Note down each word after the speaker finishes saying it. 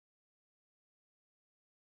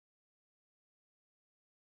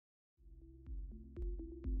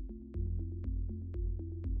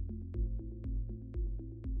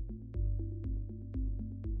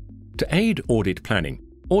To aid audit planning,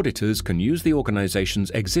 auditors can use the organization's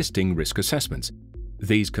existing risk assessments.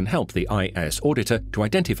 These can help the IS auditor to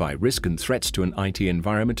identify risk and threats to an IT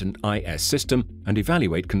environment and IS system and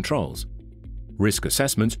evaluate controls. Risk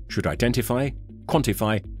assessments should identify,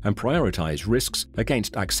 quantify, and prioritize risks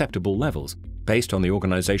against acceptable levels based on the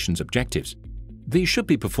organization's objectives. These should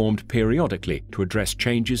be performed periodically to address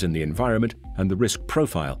changes in the environment and the risk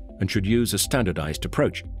profile and should use a standardized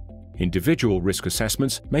approach. Individual risk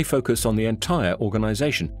assessments may focus on the entire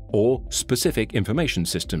organization or specific information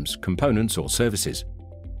systems, components, or services.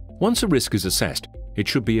 Once a risk is assessed, it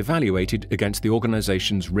should be evaluated against the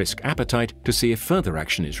organization's risk appetite to see if further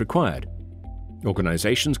action is required.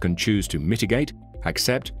 Organizations can choose to mitigate,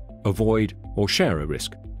 accept, avoid, or share a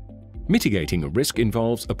risk. Mitigating a risk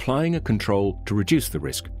involves applying a control to reduce the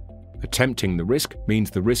risk. Attempting the risk means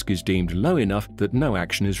the risk is deemed low enough that no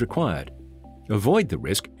action is required. Avoid the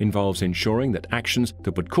risk involves ensuring that actions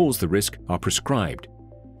that would cause the risk are prescribed.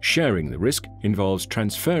 Sharing the risk involves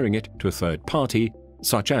transferring it to a third party,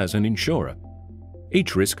 such as an insurer.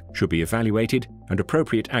 Each risk should be evaluated and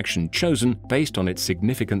appropriate action chosen based on its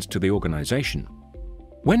significance to the organization.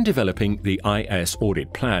 When developing the IS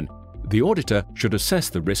audit plan, the auditor should assess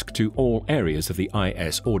the risk to all areas of the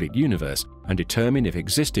IS audit universe and determine if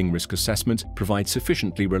existing risk assessments provide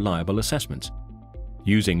sufficiently reliable assessments.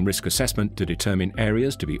 Using risk assessment to determine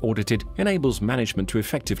areas to be audited enables management to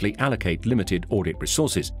effectively allocate limited audit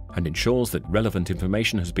resources and ensures that relevant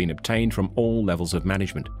information has been obtained from all levels of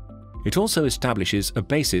management. It also establishes a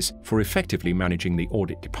basis for effectively managing the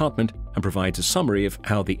audit department and provides a summary of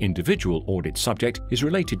how the individual audit subject is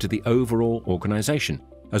related to the overall organization,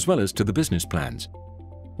 as well as to the business plans.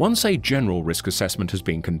 Once a general risk assessment has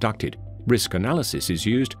been conducted, risk analysis is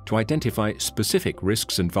used to identify specific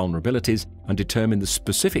risks and vulnerabilities and determine the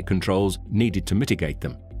specific controls needed to mitigate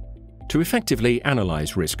them. To effectively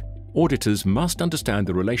analyze risk, auditors must understand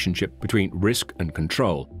the relationship between risk and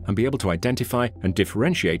control and be able to identify and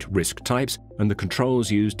differentiate risk types and the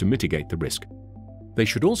controls used to mitigate the risk. They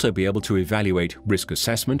should also be able to evaluate risk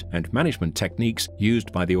assessment and management techniques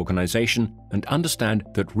used by the organization and understand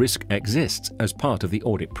that risk exists as part of the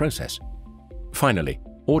audit process. Finally,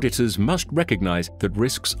 auditors must recognize that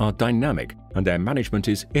risks are dynamic and their management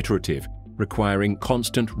is iterative, requiring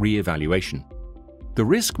constant re-evaluation. The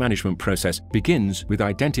risk management process begins with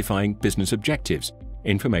identifying business objectives,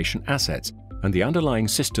 information assets, and the underlying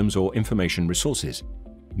systems or information resources.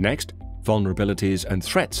 Next, vulnerabilities and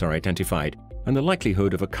threats are identified, and the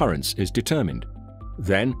likelihood of occurrence is determined.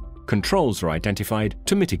 Then, controls are identified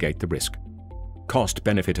to mitigate the risk.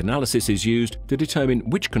 Cost-benefit analysis is used to determine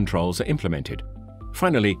which controls are implemented.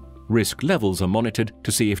 Finally, risk levels are monitored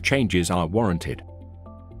to see if changes are warranted.